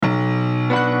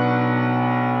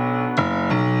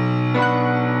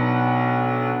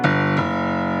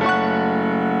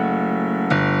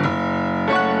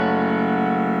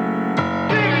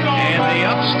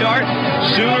start.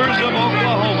 Sooners of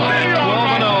Oklahoma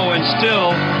at 12-0 and still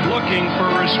looking for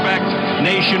respect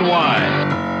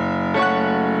nationwide.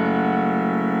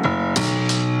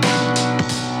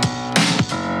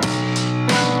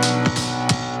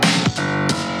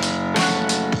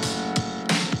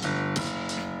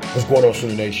 What's going on,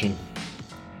 Sooner Nation?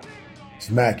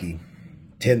 It's Mackie.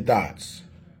 10 thoughts.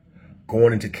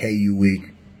 Going into KU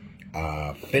week,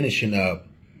 finishing up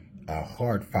a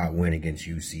hard-fought win against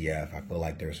UCF. I feel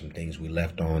like there's some things we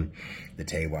left on the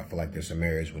table. I feel like there's some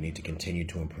areas we need to continue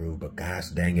to improve. But gosh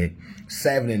dang it,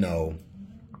 7-0,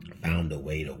 found a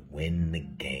way to win the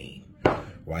game,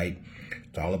 right?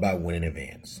 It's all about winning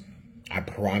advance. I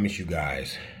promise you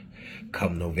guys,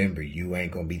 come November, you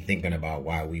ain't going to be thinking about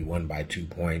why we won by 2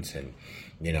 points and,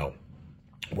 you know,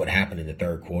 what happened in the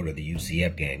third quarter of the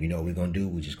UCF game. You know what we're going to do?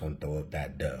 We're just going to throw up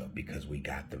that dub because we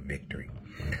got the victory.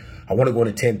 I want to go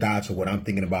into 10 thoughts of what I'm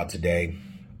thinking about today.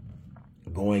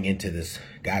 Going into this,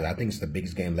 guys, I think it's the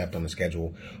biggest game left on the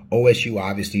schedule. OSU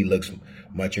obviously looks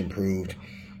much improved.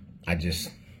 I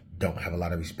just don't have a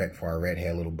lot of respect for our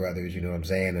redhead little brothers, you know what I'm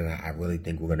saying? And I really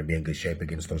think we're going to be in good shape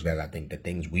against those guys. I think the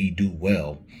things we do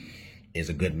well is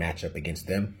a good matchup against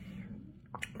them.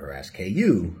 Whereas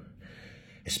KU,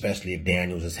 especially if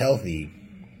Daniels is healthy,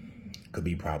 could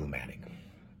be problematic.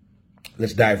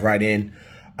 Let's dive right in.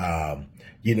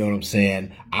 You know what I'm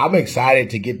saying? I'm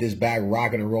excited to get this back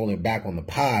rocking and rolling back on the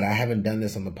pod. I haven't done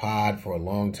this on the pod for a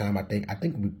long time. I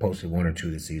think we posted 1 or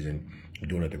 2 this season. I'm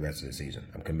doing it the rest of the season.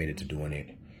 I'm committed to doing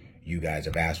it. You guys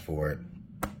have asked for it.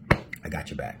 I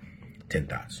got your back. 10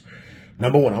 thoughts.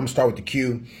 Number 1, I'm going to start with the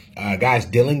Q. Guys,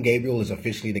 Dillon Gabriel is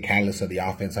officially the catalyst of the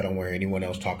offense. I don't want anyone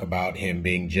else talk about him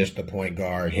being just the point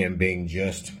guard, him being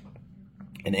just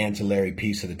an ancillary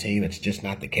piece of the team. It's just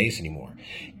not the case anymore.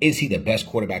 Is he the best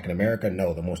quarterback in America?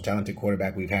 No. The most talented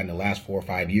quarterback we've had in the last 4 or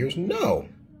 5 years? No.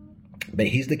 But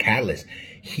he's the catalyst.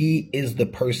 He is the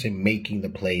person making the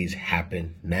plays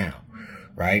happen now,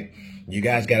 right? You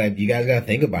guys gotta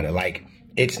think about it. Like,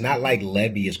 it's not like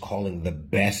Levy is calling the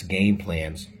best game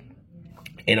plans,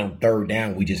 and on third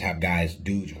down, we just have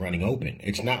dudes running open.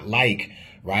 It's not like,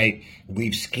 right,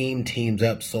 we've schemed teams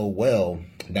up so well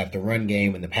that the run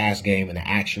game and the pass game and the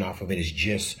action off of it is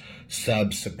just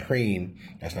supreme.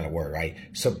 That's not a word, right?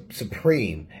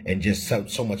 Supreme and just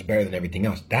so much better than everything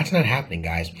else. That's not happening,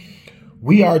 guys.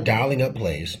 We are dialing up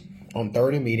plays on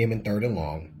third and medium and third and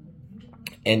long.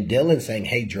 And Dillon saying,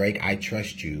 hey, Drake, I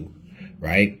trust you,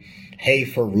 right? Hey,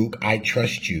 Farouk, I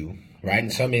trust you. Right?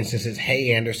 In some instances,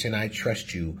 hey, Anderson, I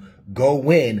trust you. Go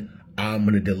win. I'm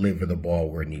going to deliver the ball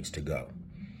where it needs to go.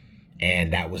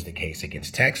 And that was the case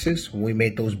against Texas when we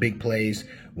made those big plays.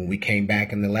 When we came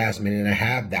back in the last minute and a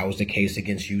half, that was the case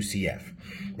against UCF.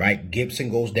 Right? Gibson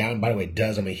goes down. By the way,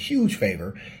 does him a huge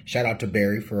favor. Shout out to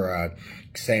Barry for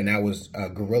saying that was a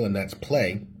Gorilla Nuts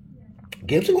play.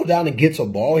 Gibson goes down and gets a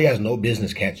ball he has no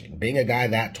business catching. Being a guy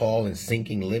that tall and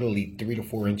sinking literally 3 to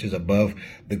 4 inches above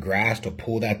the grass to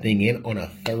pull that thing in on a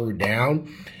third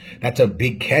down, that's a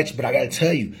big catch. But I got to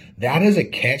tell you, that is a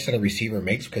catch that a receiver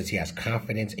makes because he has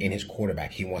confidence in his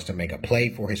quarterback. He wants to make a play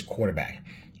for his quarterback.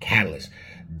 Catalyst.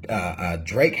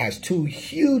 Drake has 2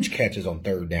 huge catches on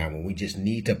third down when we just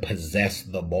need to possess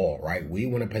the ball, right? We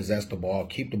want to possess the ball,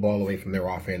 keep the ball away from their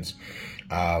offense.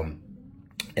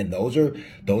 And those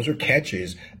are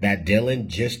catches that Dillon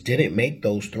just didn't make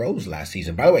those throws last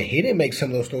season. By the way, he didn't make some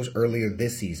of those throws earlier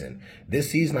this season.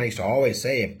 This season, I used to always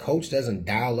say, if coach doesn't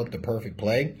dial up the perfect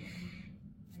play,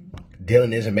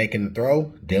 Dillon isn't making the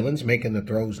throw. Dillon's making the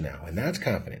throws now, and that's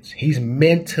confidence. He's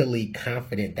mentally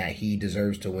confident that he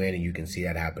deserves to win, and you can see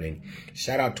that happening.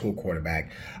 Shout out to a quarterback.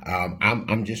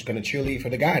 I'm just going to cheerlead for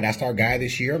the guy. That's our guy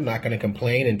this year. I'm not going to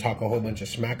complain and talk a whole bunch of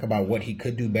smack about what he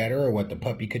could do better or what the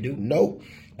puppy could do. Nope,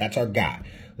 that's our guy.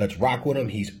 Let's rock with him.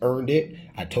 He's earned it.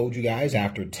 I told you guys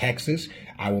after Texas,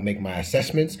 I will make my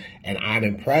assessments, and I'm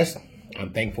impressed.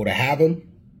 I'm thankful to have him.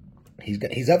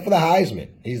 He's up for the Heisman.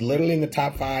 He's literally in the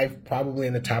top 5, probably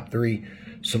in the top 3.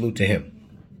 Salute to him.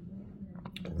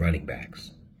 Running backs.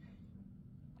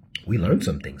 We learned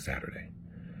something Saturday.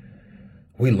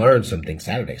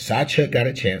 Sawchuk got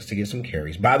a chance to get some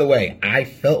carries. By the way, I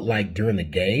felt like during the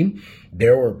game,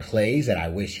 there were plays that I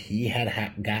wish he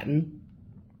had gotten,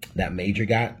 that Major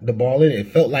got the ball in. It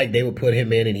felt like they would put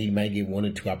him in and he might get 1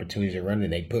 or 2 opportunities to run,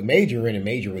 and they put Major in, and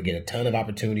Major would get a ton of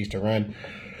opportunities to run.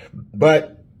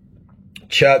 But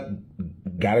Chuck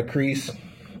got a crease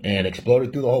and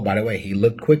exploded through the hole. By the way, he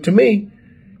looked quick to me.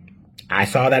 I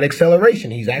saw that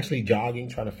acceleration. He's actually jogging,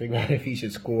 trying to figure out if he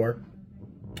should score,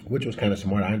 which was kind of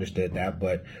smart. I understood that,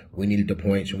 but we needed the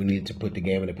points. We needed to put the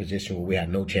game in a position where we had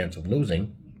no chance of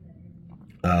losing.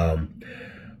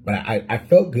 But I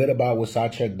felt good about what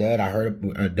Sawchuk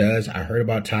does. I heard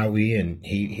about Tawi, and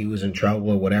he was in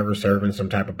trouble or whatever, serving some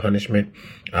type of punishment.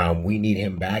 We need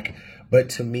him back. But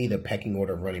to me, the pecking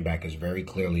order of running back is very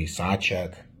clearly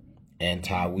Sawchuk and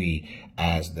Tawi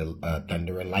as the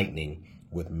Thunder and Lightning,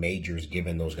 with Majors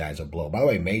giving those guys a blow. By the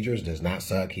way, Majors does not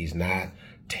suck. He's not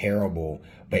terrible,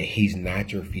 but he's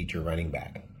not your feature running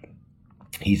back.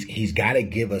 He's got to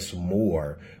give us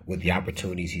more with the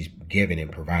opportunities he's given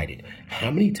and provided. How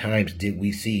many times did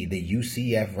we see the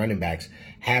UCF running backs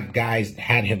have guys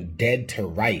had him dead to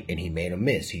right and he made a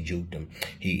miss? He juked him.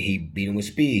 He beat him with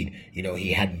speed. You know,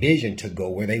 he had vision to go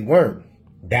where they weren't.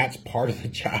 That's part of the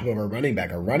job of a running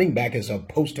back. A running back is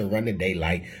supposed to run the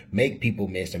daylight, make people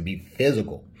miss, and be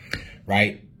physical,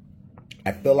 right?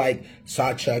 I feel like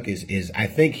Sawchuk is I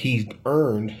think he's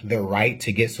earned the right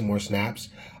to get some more snaps.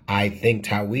 I think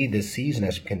Tawi this season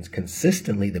has been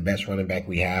consistently the best running back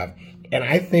we have. And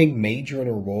I think Major in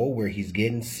a role where he's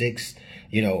getting 6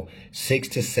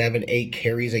 to 7, 8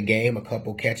 carries a game, a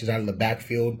couple catches out of the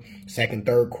backfield, second,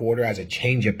 third quarter as a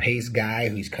change of pace guy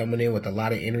who's coming in with a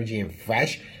lot of energy and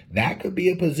fresh. That could be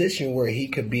a position where he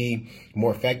could be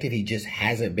more effective. He just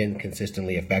hasn't been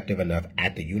consistently effective enough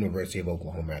at the University of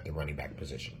Oklahoma at the running back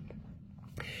position.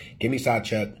 Give me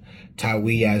Sawchuk,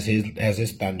 Tawi as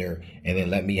his Thunder, and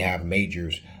then let me have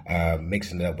Majors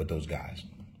mixing it up with those guys.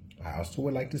 I also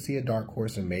would like to see a dark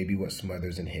horse and maybe what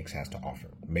Smothers and Hicks has to offer.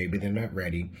 Maybe they're not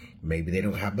ready. Maybe they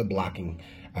don't have the blocking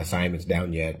assignments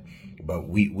down yet. But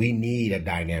we need a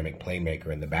dynamic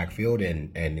playmaker in the backfield,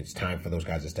 and it's time for those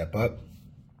guys to step up.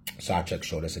 Sawchuk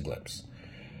showed us a glimpse.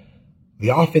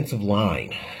 The offensive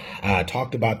line.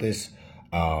 Talked about this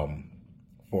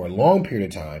for a long period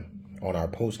of time on our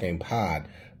post-game pod.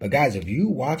 But guys, if you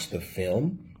watch the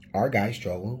film, our guys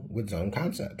struggle with zone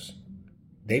concepts.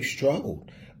 They've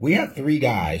struggled. We have 3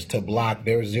 guys to block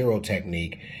their zero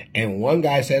technique, and one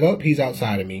guy said, oh, he's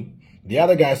outside of me. The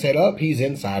other guy said, oh, he's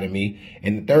inside of me.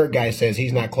 And the third guy says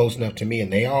he's not close enough to me.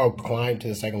 And they all climb to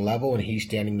the second level, and he's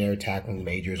standing there tackling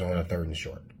Majors on a 3rd and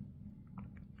short.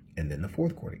 And then the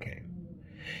 4th quarter came.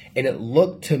 And it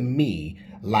looked to me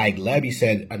like Levy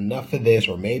said, enough of this,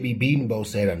 or maybe Beatonbow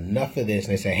said, enough of this.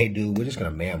 And they said, hey, dude, we're just going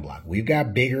to man block. We've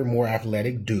got bigger, more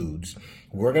athletic dudes.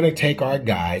 We're going to take our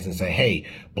guys and say, hey,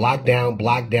 block down.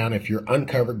 If you're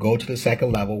uncovered, go to the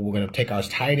second level. We're going to take our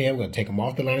tight end. We're going to take him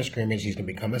off the line of scrimmage. He's going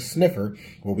to become a sniffer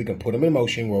where we can put him in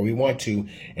motion where we want to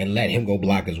and let him go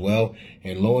block as well.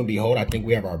 And lo and behold, I think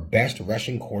we have our best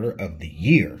rushing quarter of the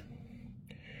year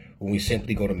when we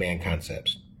simply go to man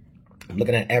concepts. I'm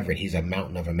looking at Everett. He's a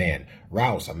mountain of a man.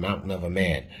 Rouse, a mountain of a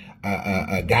man.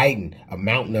 Guyton, a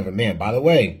mountain of a man. By the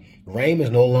way, Rame is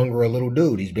no longer a little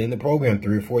dude. He's been in the program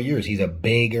 3 or 4 years. He's a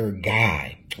bigger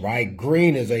guy, right?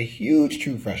 Green is a huge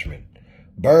true freshman.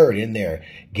 Bird in there,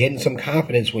 getting some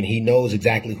confidence when he knows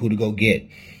exactly who to go get.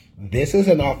 This is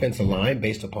an offensive line,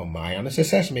 based upon my honest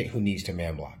assessment, who needs to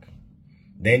man block.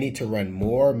 They need to run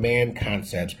more man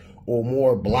concepts or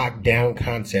more block down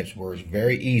concepts where it's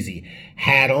very easy.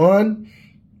 Hat on,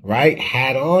 right?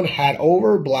 Hat on, hat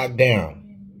over, block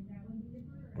down,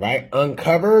 right?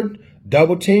 Uncovered,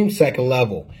 double team, second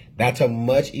level. That's a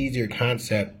much easier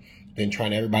concept than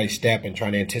trying to everybody step and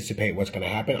trying to anticipate what's going to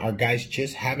happen. Our guys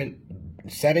just haven't,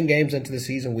 7 games into the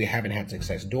season, we haven't had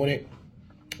success doing it.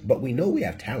 But we know we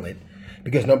have talent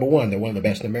because, number one, they're one of the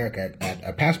best in America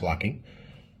at pass blocking.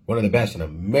 One of the best in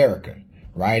America.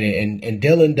 Right, and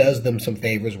Dylan does them some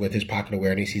favors with his pocket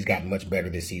awareness. He's gotten much better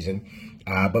this season.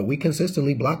 But we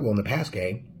consistently block well in the pass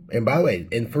game. And by the way,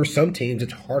 and for some teams,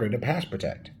 it's harder to pass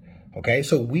protect. Okay,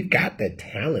 so we've got the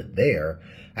talent there.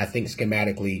 I think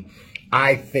schematically,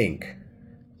 I think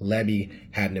Levy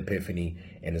had an epiphany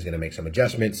and is going to make some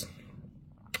adjustments.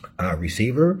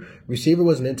 Receiver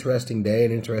was an interesting day,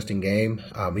 an interesting game.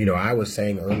 I was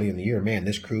saying early in the year, man,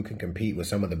 this crew can compete with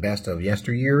some of the best of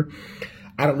yesteryear.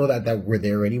 I don't know that we're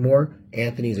there anymore.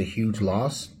 Anthony's a huge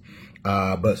loss.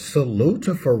 But salute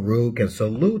to Farouk and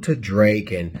salute to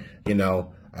Drake. And,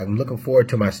 I'm looking forward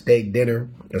to my steak dinner,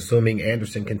 assuming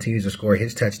Anderson continues to score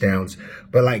his touchdowns.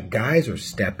 But, guys are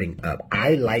stepping up.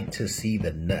 I like to see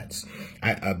the nuts.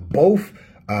 Both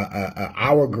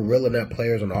our Gorilla Nut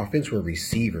players on offense were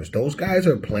receivers. Those guys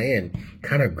are playing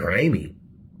kind of grimy.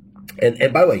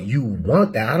 And by the way, you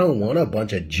want that. I don't want a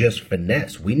bunch of just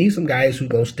finesse. We need some guys who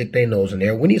going to stick their nose in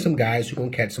there. We need some guys who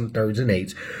going to catch some 3rds and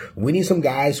 8s. We need some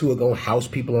guys who are going to house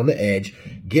people on the edge.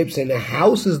 Gibson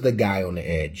houses the guy on the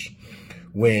edge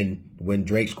when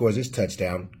Drake scores his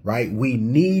touchdown, right? We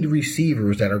need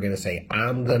receivers that are going to say,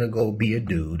 I'm going to go be a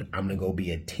dude. I'm going to go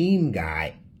be a team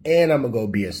guy. And I'm going to go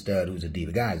be a stud who's a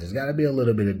diva. Guys, there's got to be a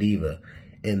little bit of diva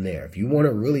in there. If you want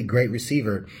a really great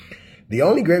receiver, The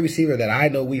only great receiver that I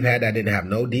know we've had that didn't have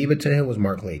no diva to him was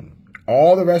Mark Clayton.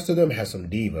 All the rest of them has some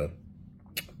diva.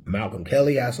 Malcolm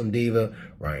Kelly has some diva.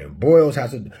 Ryan Boyles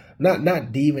has some,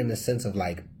 not diva in the sense of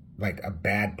like a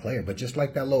bad player, but just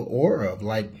like that little aura of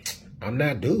like, I'm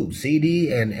not dude.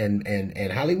 CD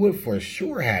and Hollywood for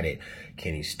sure had it.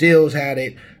 Kenny Stills had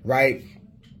it, right?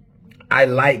 I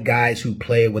like guys who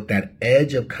play with that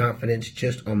edge of confidence,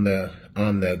 just on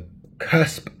the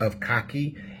cusp of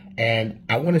cocky. And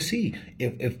I want to see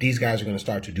if these guys are going to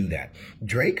start to do that.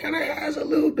 Drake kind of has a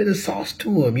little bit of sauce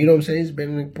to him. You know what I'm saying? He's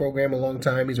been in the program a long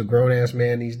time. He's a grown-ass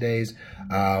man these days.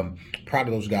 Proud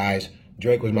of those guys.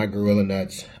 Drake was my Gorilla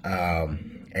Nuts.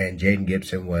 And Jaden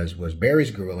Gibson was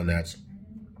Barry's Gorilla Nuts.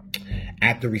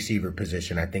 At the receiver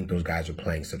position, I think those guys are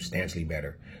playing substantially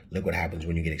better. Look what happens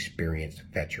when you get experienced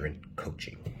veteran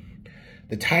coaching.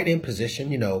 The tight end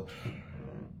position, you know,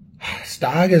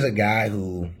 Stog is a guy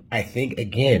who I think,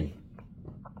 again,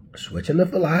 switching the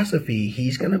philosophy,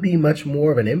 he's going to be much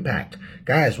more of an impact.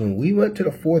 Guys, when we went to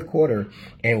the fourth quarter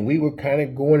and we were kind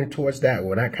of going towards that,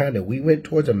 well, not kind of, we went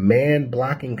towards a man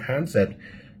blocking concept.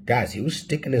 Guys, he was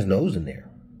sticking his nose in there.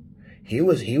 He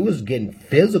was getting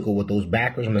physical with those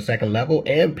backers on the second level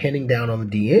and pinning down on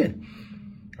the DN.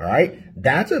 All right.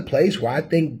 That's a place where I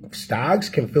think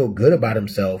Stoggs can feel good about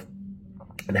himself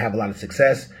and have a lot of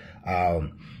success.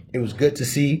 It was good to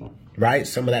see, right?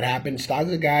 Some of that happened. Stoggs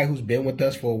is a guy who's been with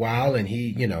us for a while, and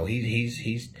he's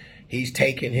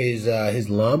taken his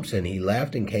lumps, and he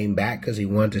left and came back because he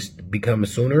wanted to become a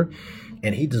Sooner,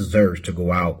 and he deserves to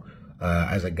go out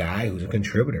as a guy who's a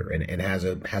contributor and has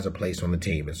a place on the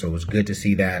team. And so it was good to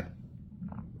see that.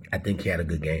 I think he had a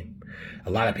good game.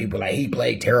 A lot of people like, he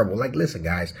played terrible. Like, listen,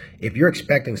 guys, if you're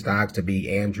expecting Stoggs to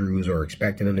be Andrews or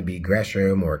expecting him to be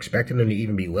Gresham or expecting him to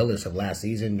even be Willis of last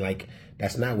season, like,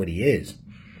 that's not what he is.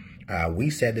 We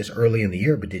said this early in the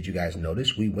year, but did you guys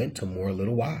notice we went to more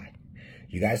little Y?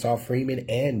 You guys saw Freeman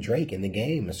and Drake in the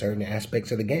game, in certain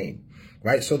aspects of the game,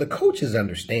 right? So the coaches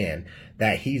understand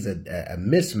that he's a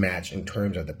mismatch in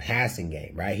terms of the passing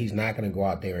game, right? He's not going to go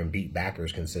out there and beat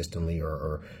backers consistently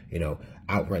or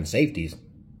outrun safeties.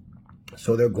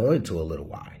 So they're going to a little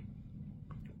Y.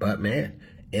 But, man,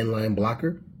 inline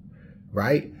blocker,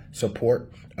 right?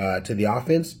 Support to the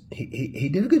offense. He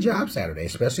did a good job Saturday,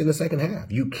 especially in the second half.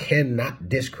 You cannot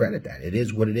discredit that. It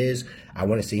is what it is. I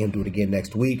want to see him do it again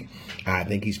next week. I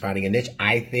think he's finding a niche.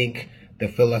 I think the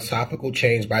philosophical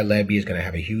change by Levy is going to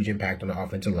have a huge impact on the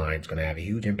offensive line. It's going to have a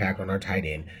huge impact on our tight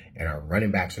end, and our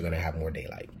running backs are going to have more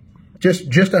daylight.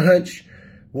 Just a hunch.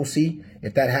 We'll see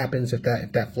if that happens, if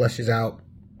that flushes out.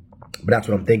 But that's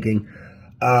what I'm thinking.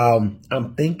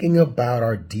 I'm thinking about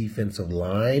our defensive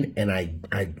line, and I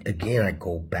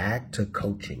go back to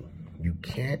coaching. You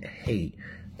can't hate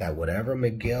that whatever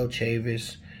Miguel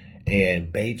Chavis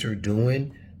and Bates are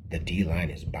doing, the D-line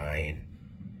is buying.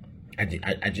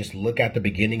 I just look at the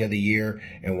beginning of the year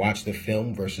and watch the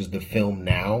film versus the film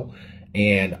now,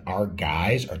 and our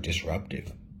guys are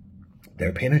disruptive.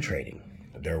 They're penetrating.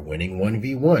 They're winning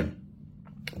 1v1.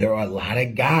 There are a lot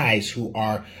of guys who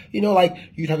are, like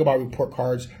you talk about report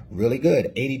cards, really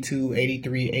good. 82,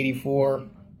 83, 84,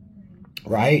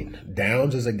 right?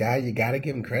 Downs is a guy, you got to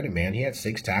give him credit, man. He had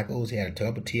 6 tackles. He had a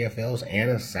couple TFLs and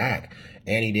a sack.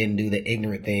 And he didn't do the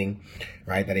ignorant thing,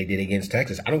 right, that he did against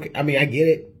Texas. I get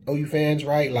it, OU fans,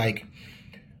 right? Like,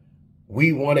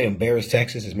 we want to embarrass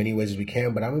Texas as many ways as we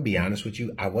can. But I'm going to be honest with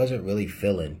you. I wasn't really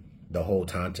feeling the whole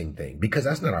taunting thing, because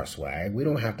that's not our swag. We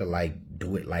don't have to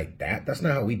do it like that. That's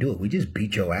not how we do it. We just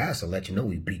beat your ass and let you know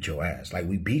we beat your ass. Like,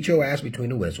 we beat your ass between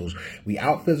the whistles. We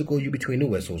out physical you between the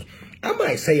whistles. I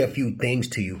might say a few things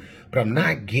to you, but I'm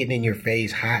not getting in your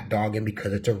face hot dogging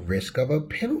because it's a risk of a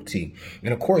penalty.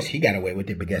 And of course he got away with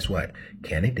it, but guess what?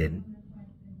 Kanik didn't.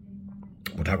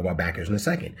 We'll talk about backers in a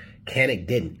second. Kanik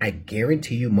didn't. I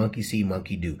guarantee you, monkey see,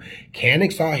 monkey do.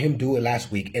 Kanik saw him do it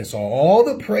last week and saw all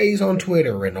the praise on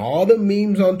Twitter and all the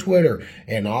memes on Twitter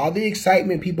and all the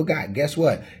excitement people got. Guess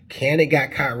what? Kanik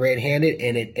got caught red-handed,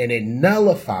 and it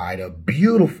nullified a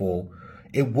beautiful,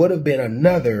 it would have been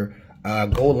another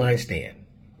goal line stand.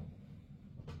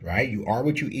 Right? You are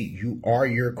what you eat. You are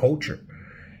your culture.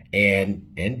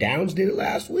 And Downs did it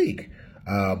last week.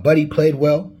 But he played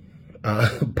well.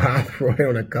 Bothroyd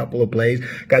on a couple of plays.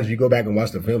 Guys, if you go back and watch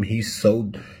the film, he's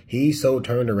so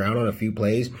turned around on a few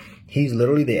plays. He's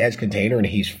literally the edge container, and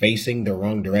he's facing the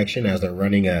wrong direction as they're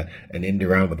running an end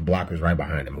around with the blockers right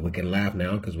behind him. And we can laugh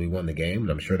now because we won the game,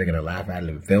 and I'm sure they're going to laugh at it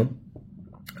in film.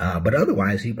 But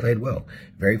otherwise, he played well.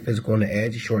 Very physical on the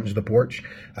edge. He shortens the porch.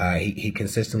 He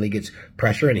consistently gets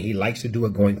pressure, and he likes to do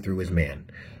it going through his man.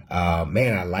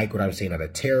 Man, I like what I'm seeing out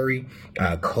of Terry.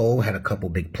 Cole had a couple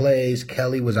big plays.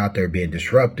 Kelly was out there being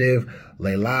disruptive.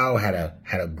 Leilao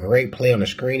had a great play on the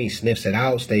screen. He sniffs it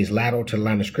out, stays lateral to the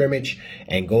line of scrimmage,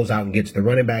 and goes out and gets the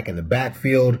running back in the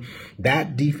backfield.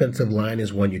 That defensive line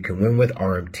is one you can win with.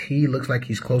 RMT looks like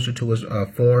he's closer to his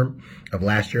form of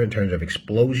last year in terms of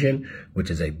explosion,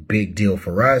 which is a big deal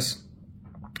for us.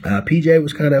 PJ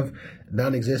was kind of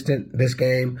non-existent this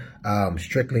game.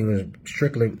 Stripling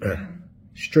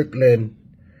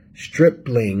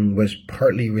was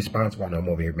partly responsible. I know I'm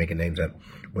over here making names up.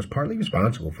 Was partly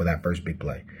responsible for that first big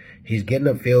play. He's getting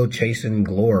upfield, chasing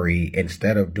glory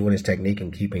instead of doing his technique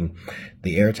and keeping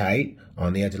the air tight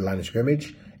on the edge of the line of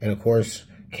scrimmage. And of course,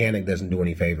 Kanik doesn't do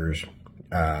any favors.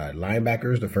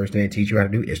 Linebackers, the first thing they teach you how to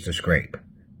do is to scrape.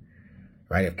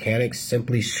 Right? If Kanik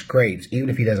simply scrapes, even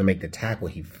if he doesn't make the tackle,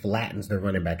 he flattens the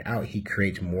running back out. He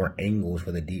creates more angles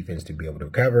for the defense to be able to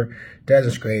recover.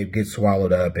 Doesn't scrape, gets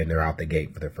swallowed up, and they're out the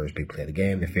gate for their first big play of the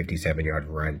game, the 57-yard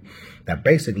run that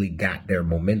basically got their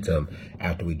momentum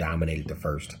after we dominated the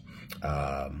first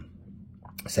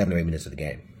 7 or 8 minutes of the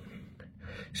game.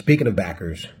 Speaking of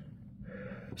backers,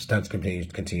 Stunts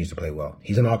continues to play well.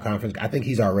 He's an all-conference. I think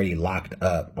he's already locked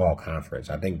up all-conference.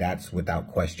 I think that's without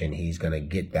question. He's going to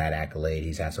get that accolade.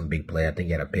 He's had some big play. I think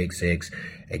he had a pick six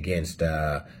against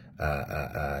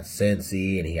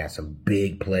Cincy, and he had some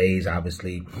big plays.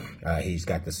 Obviously, he's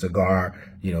got the cigar,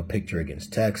 picture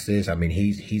against Texas. I mean,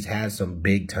 he's had some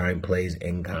big-time plays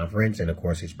in conference, and of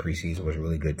course, his preseason was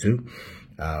really good too.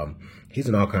 He's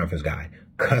an all-conference guy,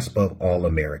 cusp of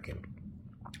All-American.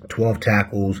 12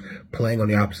 tackles, playing on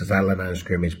the opposite side of the line of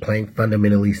scrimmage, playing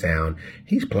fundamentally sound.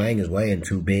 He's playing his way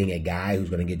into being a guy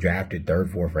who's going to get drafted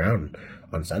 3rd, 4th round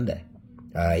on Sunday.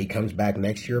 He comes back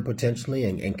next year potentially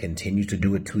and continues to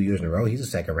do it 2 years in a row. He's a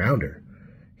second rounder.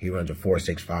 He runs a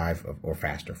 4.65 or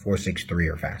faster,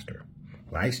 4.63 or faster.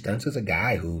 Right? Stunts is a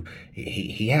guy who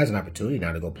he has an opportunity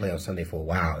now to go play on Sunday for a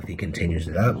while if he continues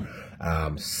it up.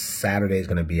 Saturday is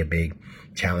going to be a big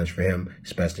challenge for him,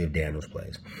 especially if Daniels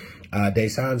plays.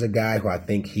 Deshaun's a guy who I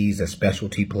think he's a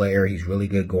specialty player. He's really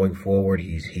good going forward.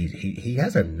 He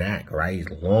has a knack, right? He's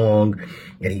long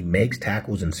and he makes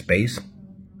tackles in space.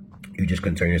 You just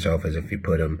concern yourself as if you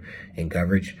put him in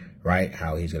coverage, right?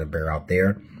 How he's going to bear out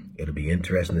there. It'll be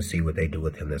interesting to see what they do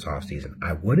with him this offseason.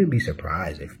 I wouldn't be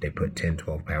surprised if they put 10,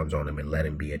 12 pounds on him and let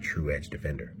him be a true edge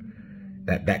defender.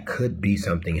 That could be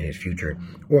something in his future.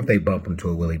 Or if they bump him to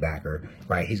a Willie backer,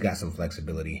 right? He's got some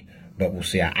flexibility, but we'll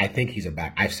see. I think he's a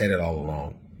back. I've said it all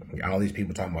along. All these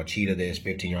people talking about cheetah this,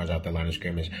 15 yards out the line of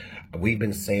scrimmage. We've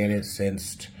been saying it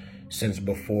since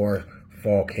before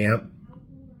fall camp.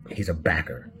 He's a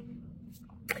backer.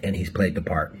 And he's played the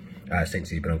part since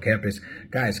he's been on campus.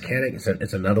 Guys, Kanik,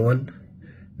 it's another one.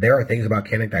 There are things about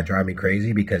Kanik that drive me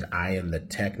crazy because I am the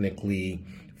technically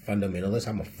fundamentalist.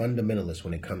 I'm a fundamentalist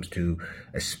when it comes to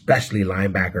especially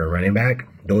linebacker or running back.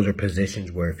 Those are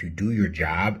positions where if you do your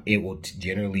job, it will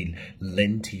generally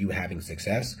lend to you having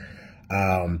success.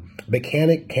 But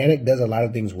Kanik does a lot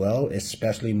of things well,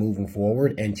 especially moving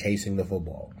forward and chasing the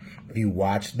football. If you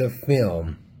watch the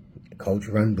film, Coach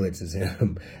run blitzes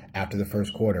him after the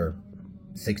first quarter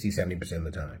 60-70% of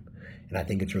the time. And I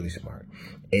think it's really smart.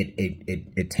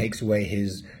 It takes away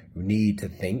his need to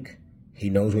think. He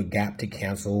knows what gap to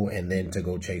cancel and then to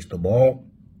go chase the ball.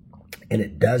 And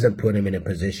it doesn't put him in a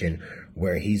position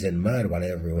where he's in mud while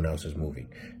everyone else is moving,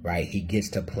 right? He gets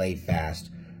to play fast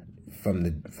from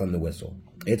the whistle.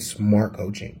 It's smart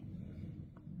coaching.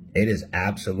 It is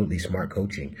absolutely smart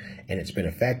coaching. And it's been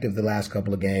effective the last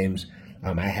couple of games.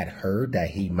 I had heard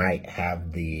that he might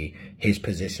have his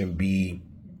position be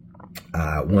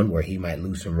one where he might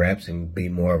lose some reps and be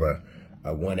more of a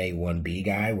 1A, 1B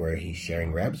guy where he's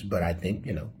sharing reps. But I think,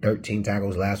 13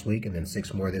 tackles last week and then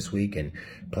 6 more this week and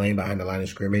playing behind the line of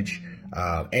scrimmage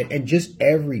and just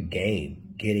every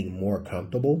game getting more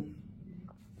comfortable.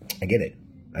 I get it.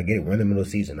 We're in the middle of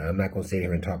the season. I'm not going to sit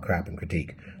here and talk crap and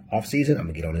critique. Off season, I'm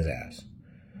going to get on his ass.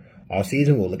 All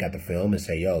season, we'll look at the film and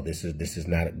say, yo, this is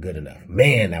not good enough.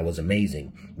 Man, that was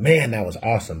amazing. Man, that was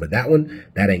awesome. But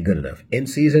that ain't good enough. In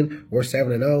season, we're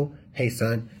 7-0. Hey,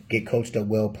 son, get coached up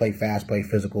well, play fast, play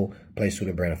physical, play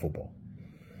student brand of football.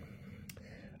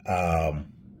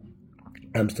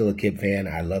 I'm still a Kip fan.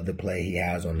 I love the play he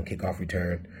has on the kickoff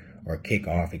return, or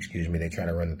kickoff, excuse me. They try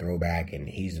to run the throwback, and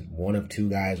he's one of 2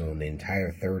 guys on the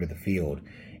entire third of the field,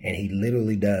 and he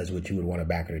literally does what you would want a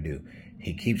backer to do.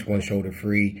 He keeps one shoulder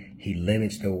free. He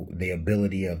limits the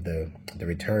ability of the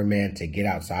return man to get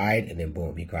outside, and then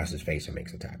boom, he crosses his face and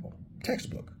makes a tackle.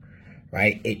 Textbook,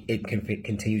 right? It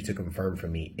continues to confirm for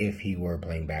me if he were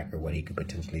playing backer what he could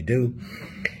potentially do.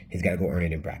 He's got to go earn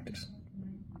it in practice.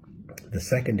 The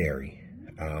secondary,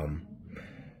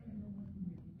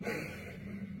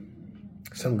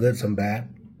 some good, some bad.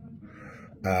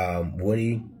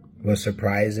 Woody was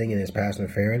surprising in his pass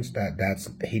interference.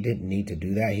 He didn't need to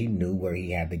do that. He knew where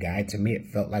he had the guy. To me, it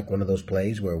felt like one of those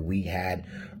plays where we had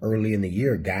early in the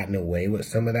year gotten away with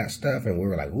some of that stuff, and we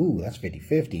were like, ooh, that's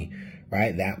 50-50,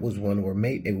 right? That was one where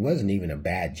it wasn't even a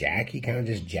bad jack. He kind of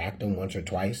just jacked him once or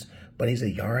twice, but he's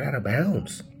a yard out of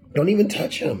bounds. Don't even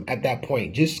touch him at that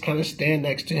point. Just kind of stand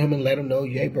next to him and let him know,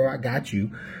 hey, bro, I got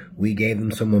you. We gave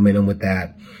him some momentum with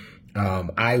that.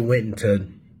 I went into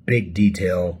big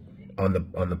detail on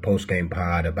the post-game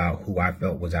pod about who I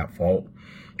felt was at fault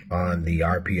on the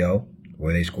RPO,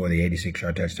 where they scored the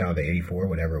 86-yard touchdown, the 84,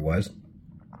 whatever it was.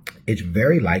 It's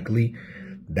very likely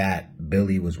that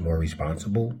Billy was more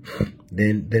responsible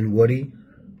than Woody,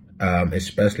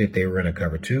 especially if they were in a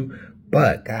cover 2.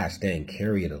 But, gosh dang,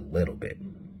 carry it a little bit.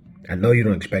 I know you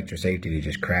don't expect your safety to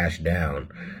just crash down,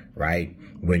 right?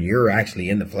 When you're actually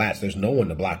in the flats, there's no one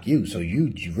to block you. So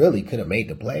you really could have made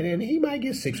the play. And he might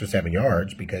get 6 or 7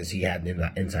 yards because he had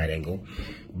an inside angle.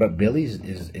 But Billy's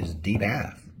is deep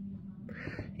half.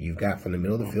 You've got from the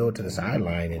middle of the field to the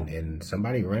sideline and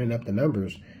somebody running up the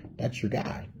numbers. That's your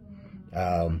guy.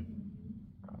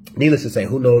 Needless to say,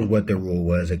 who knows what the rule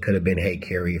was. It could have been, hey,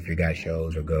 carry if your guy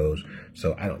shows or goes.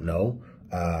 So I don't know.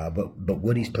 But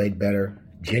Woody's played better.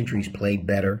 Gentry's played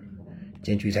better.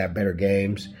 Gentry's had better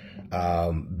games.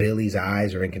 Billy's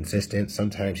eyes are inconsistent.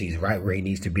 Sometimes he's right where he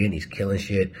needs to be and he's killing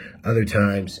shit. Other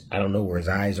times, I don't know where his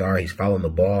eyes are. He's following the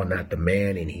ball, not the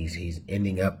man, and he's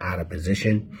ending up out of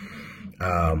position.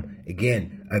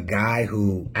 Again, a guy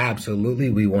who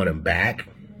absolutely we want him back.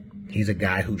 He's a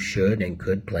guy who should and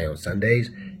could play on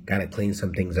Sundays. Got to clean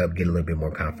some things up, get a little bit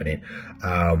more confident.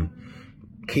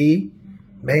 Key,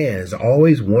 man, there's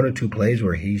always 1 or 2 plays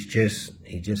where he just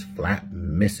flat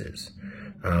misses.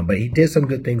 But he did some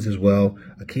good things as well.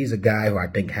 Key's a guy who I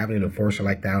think having an enforcer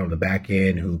like that on the back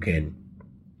end who can,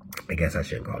 I guess I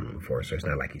shouldn't call him an enforcer. It's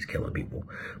not like he's killing people,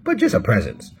 but just a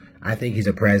presence. I think he's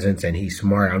a presence and he's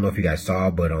smart. I don't know if you guys saw,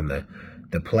 but on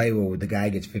the play where the guy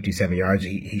gets 57 yards,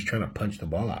 he's trying to punch the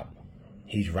ball out.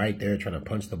 He's right there trying to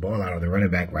punch the ball out on the running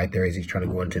back right there as he's trying to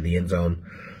go into the end zone.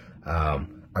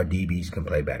 Our DBs can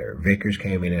play better. Vickers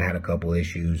came in and had a couple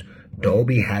issues.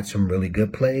 Dolby had some really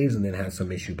good plays and then had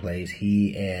some issue plays.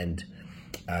 He and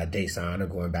Desan are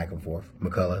going back and forth.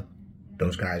 McCullough,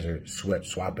 those guys are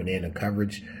swapping in a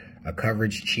coverage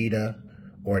cheetah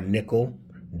or nickel.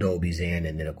 Dolby's in,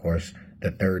 and then of course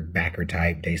the third backer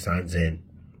type, Desan's in.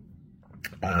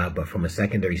 But from a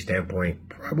secondary standpoint,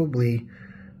 probably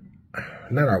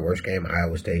not our worst game.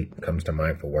 Iowa State comes to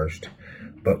mind for worst.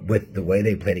 But with the way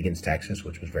they played against Texas,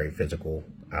 which was very physical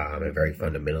and very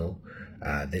fundamental,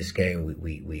 this game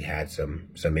we had some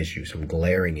issues, some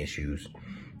glaring issues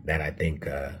that I think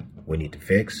we need to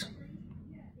fix.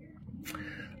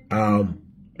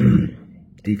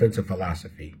 Defensive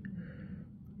philosophy.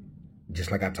 Just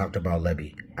like I talked about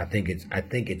Lebby, I think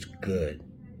it's good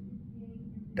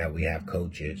that we have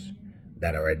coaches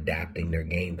that are adapting their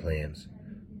game plans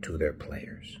to their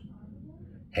players.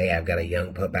 Hey, I've got a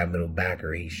young pup at middle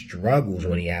backer. He struggles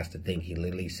when he has to think. He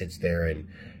literally sits there and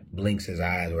blinks his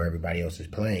eyes where everybody else is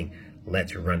playing.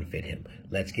 Let's run fit him.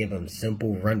 Let's give him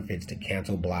simple run fits to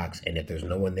cancel blocks. And if there's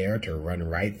no one there, to run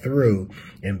right through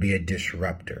and be a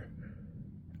disruptor.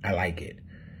 I like it.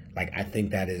 Like, I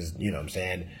think that is, you know what I'm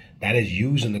saying? That is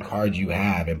using the cards you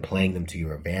have and playing them to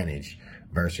your advantage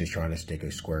versus trying to stick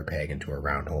a square peg into a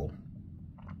round hole.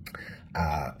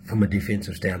 From a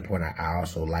defensive standpoint, I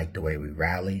also like the way we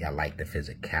rally. I like the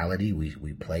physicality.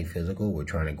 We play physical. We're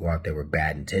trying to go out there with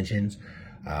bad intentions.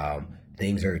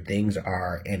 Things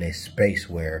are in a space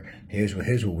where here's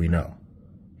what we know.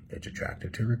 It's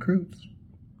attractive to recruits.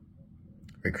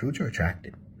 Recruits are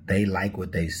attracted. They like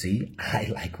what they see.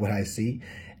 I like what I see.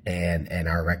 And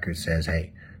our record says,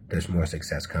 hey, there's more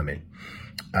success coming.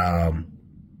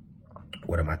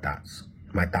 What are my thoughts?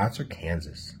 My thoughts are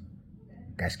Kansas.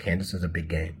 Guys, Kansas is a big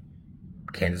game.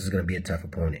 Kansas is going to be a tough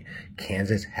opponent.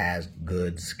 Kansas has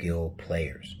good, skilled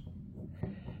players.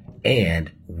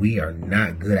 And we are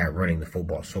not good at running the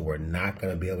football, so we're not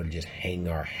going to be able to just hang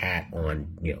our hat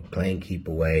on, playing keep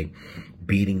away,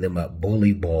 beating them up,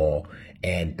 bully ball,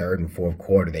 and third and fourth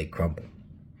quarter they crumble.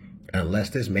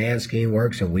 Unless this man scheme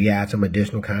works and we add some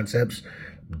additional concepts,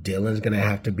 Dylan's going to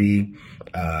have to be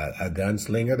a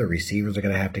gunslinger. The receivers are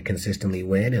going to have to consistently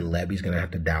win, and Lebby's going to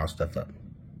have to dial stuff up.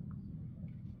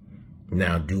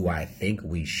 Now, do I think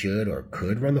we should or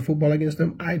could run the football against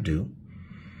them? I do.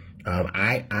 I'm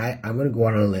going to go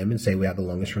out on a limb and say we have the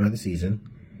longest run of the season,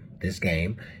 this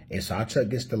game. If Sawchuck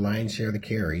gets the lion's share of the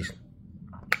carries,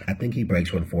 I think he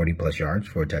breaks 140 plus yards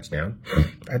for a touchdown.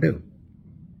 I do.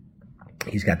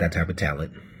 He's got that type of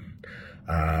talent.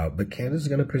 But Kansas is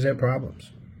going to present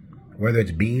problems. Whether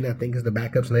it's Bean, I think is the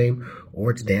backup's name,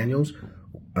 or it's Daniels,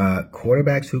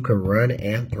 quarterbacks who can run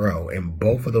and throw, and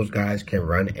both of those guys can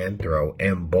run and throw,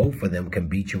 and both of them can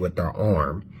beat you with their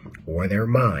arm or their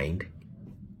mind.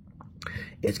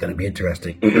 It's going to be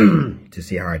interesting to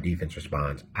see how our defense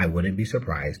responds. I wouldn't be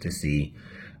surprised to see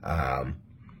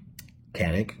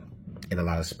Kanik in a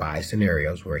lot of spy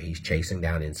scenarios where he's chasing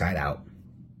down inside out.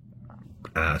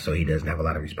 So he doesn't have a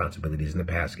lot of responsibilities in the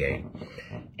pass game.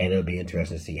 And it'll be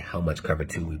interesting to see how much cover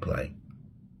 2 we play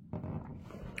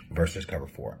versus cover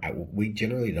 4. We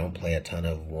generally don't play a ton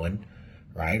of 1,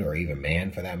 right? Or even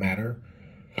man for that matter.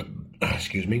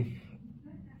 Excuse me.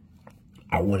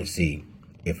 I want to see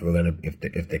if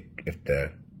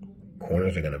the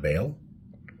corners are gonna bail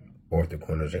or if the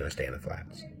corners are gonna stay in the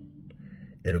flats.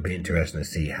 It'll be interesting to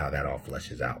see how that all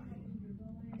fleshes out.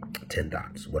 10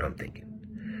 thoughts, what I'm thinking.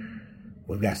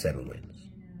 We've got 7 wins.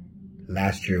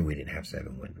 Last year, we didn't have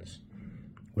 7 wins.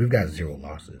 We've got 0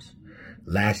 losses.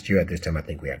 Last year at this time, I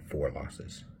think we had 4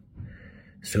 losses.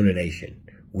 Sooner Nation,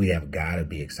 we have got to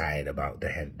be excited about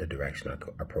the direction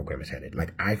our program is headed.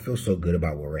 Like, I feel so good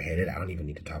about where we're headed, I don't even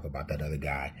need to talk about that other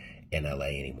guy in LA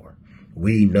anymore.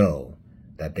 We know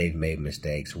that they've made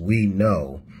mistakes. We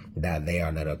know that they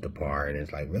are not up to par. And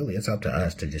it's like, really, it's up to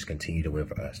us to just continue to win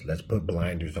for us. Let's put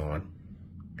blinders on.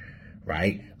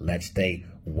 Right? Let's stay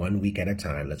 1 week at a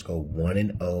time. Let's go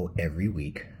 1-0 every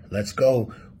week. Let's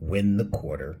go win the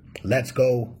quarter. Let's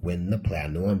go win the play. I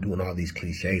know I'm doing all these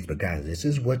cliches, but guys, this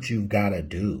is what you've got to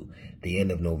do. The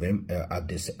end of November,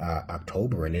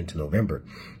 October and into November.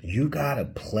 You got to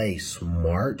play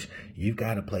smart. You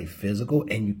got to play physical,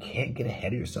 and you can't get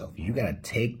ahead of yourself. You got to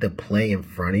take the play in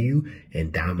front of you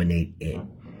and dominate it.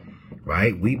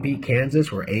 Right? We beat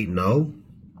Kansas. We're 8-0.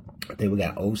 I think we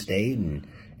got O State and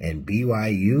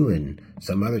BYU and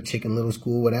some other chicken little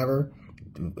school, whatever,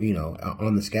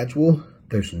 on the schedule.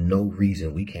 There's no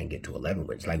reason we can't get to 11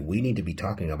 wins. Like, we need to be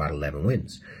talking about 11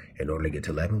 wins. In order to get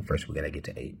to 11, first we got to get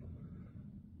to 8.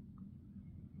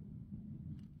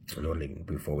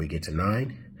 Before we get to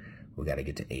 9, we got to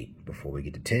get to 8. Before we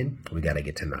get to 10, we got to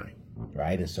get to 9.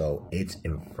 Right? And so it's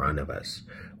in front of us.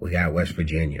 We got West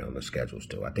Virginia on the schedule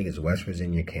still. I think it's West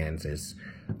Virginia, Kansas,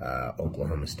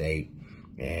 Oklahoma State,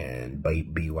 and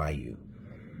BYU.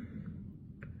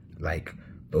 Like,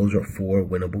 those are 4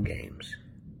 winnable games.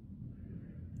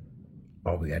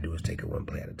 All we gotta do is take it 1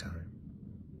 play at a time.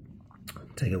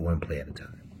 Take it 1 play at a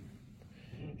time.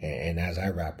 And as I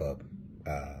wrap up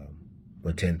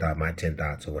with my 10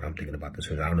 thoughts of what I'm thinking about this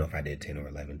week, I don't know if I did 10 or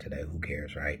 11 today. Who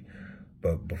cares, right?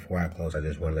 But before I close, I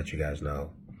just want to let you guys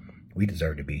know we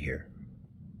deserve to be here.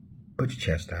 Put your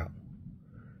chest out.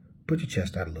 Put your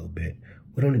chest out a little bit.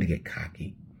 We don't need to get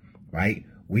cocky, right?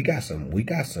 We got some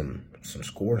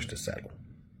scores to settle.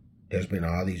 There's been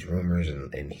all these rumors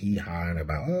and hee-hawing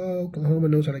about, Oklahoma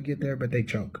knows how to get there, but they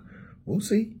choke. We'll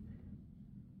see.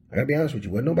 I gotta be honest with you.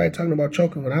 Wasn't nobody talking about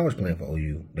choking when I was playing for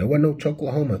OU. There wasn't no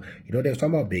Choklahoma. They was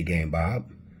talking about big game,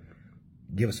 Bob.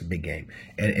 Give us a big game.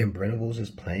 And Brennables is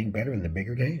playing better in the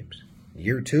bigger games.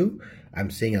 Year 2,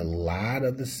 I'm seeing a lot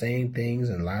of the same things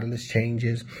and a lot of the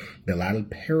changes, a lot of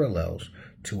parallels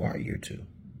to our year 2,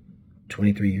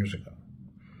 23 years ago.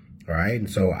 All right, and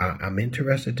so I'm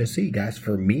interested to see, guys.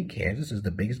 For me, Kansas is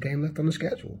the biggest game left on the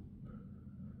schedule.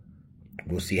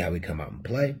 We'll see how we come out and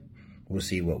play. We'll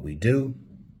see what we do.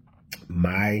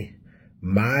 My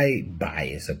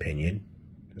biased opinion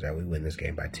is that we win this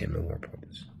game by 10 or more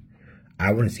points.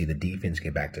 I want to see the defense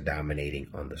get back to dominating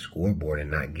on the scoreboard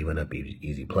and not giving up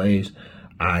easy plays.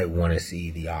 I want to see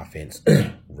the offense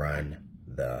run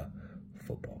the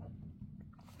football.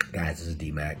 Guys, this is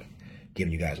D-Mac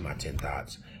giving you guys my 10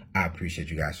 thoughts. I appreciate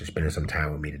you guys for spending some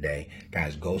time with me today.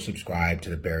 Guys, go subscribe to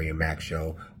the Barry and Mac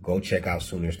Show. Go check out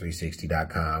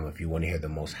Sooners360.com if you want to hear the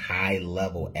most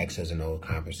high-level X's and O's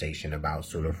conversation about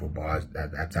Sooner football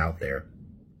that's out there.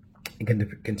 And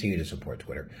continue to support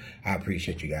Twitter. I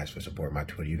appreciate you guys for supporting my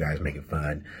Twitter. You guys make it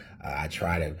fun. I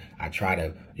try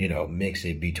to mix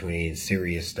it between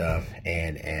serious stuff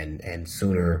and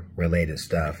Sooner related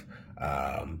stuff,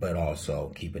 but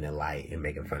also keeping it light and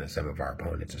making fun of some of our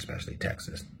opponents, especially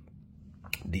Texas.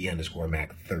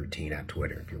 D_Mac13 on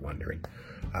Twitter, if you're wondering.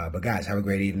 But guys, have a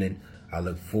great evening. I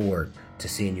look forward to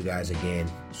seeing you guys again.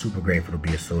 Super grateful to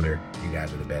be a Sooner. You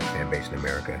guys are the best fan base in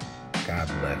America. God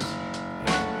bless.